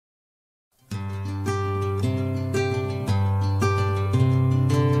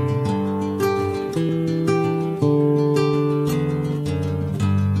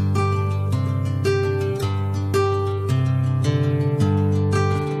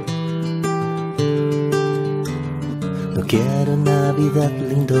quiero Navidad,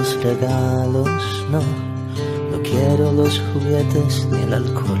 lindos regalos, no. No quiero los juguetes ni el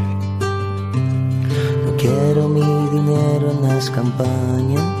alcohol. No quiero mi dinero en las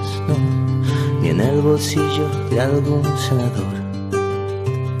campañas, no. Ni en el bolsillo de algún senador.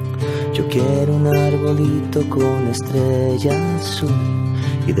 Yo quiero un arbolito con estrella azul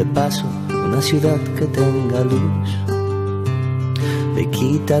y de paso una ciudad que tenga luz. Ve,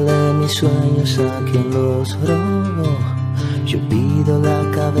 quítale mis sueños a quien los robó. Yo pido la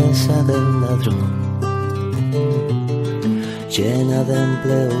cabeza del ladrón. Llena de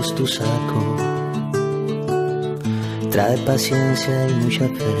empleos tu saco. Trae paciencia y mucha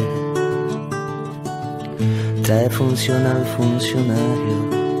fe. Trae función al funcionario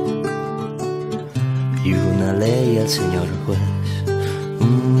y una ley al señor juez.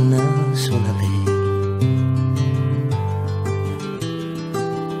 Una sola ley.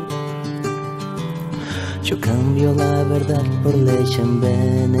 Yo cambio la verdad por leche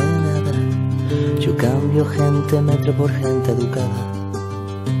envenenada. Yo cambio gente metro por gente educada.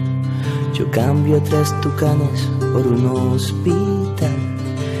 Yo cambio 3 tucanes por un hospital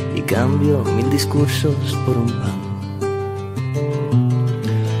y cambio 1000 discursos por un pan.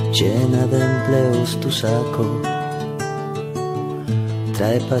 Llena de empleos tu saco.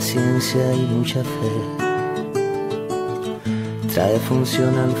 Trae paciencia y mucha fe. Trae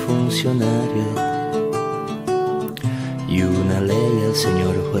función al funcionario y una ley al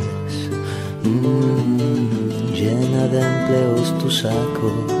señor juez. Llena de empleos tu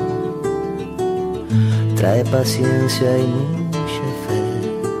saco. Trae paciencia y mucha fe.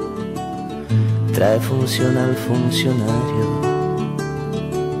 Trae función al funcionario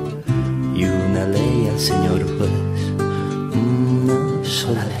y una ley al señor juez. Una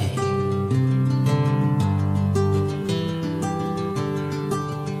sola ley.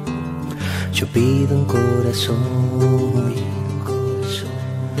 Yo pido un corazón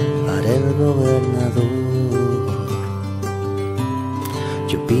para el gobernador.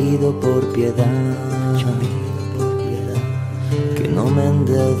 Yo pido por piedad, que no me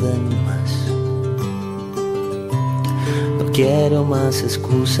endeuden más. No quiero más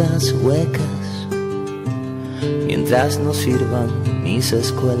excusas huecas mientras no sirvan mis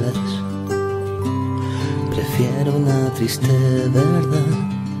escuelas. Prefiero una triste verdad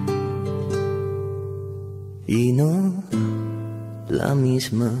y no la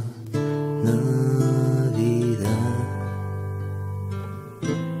misma Navidad.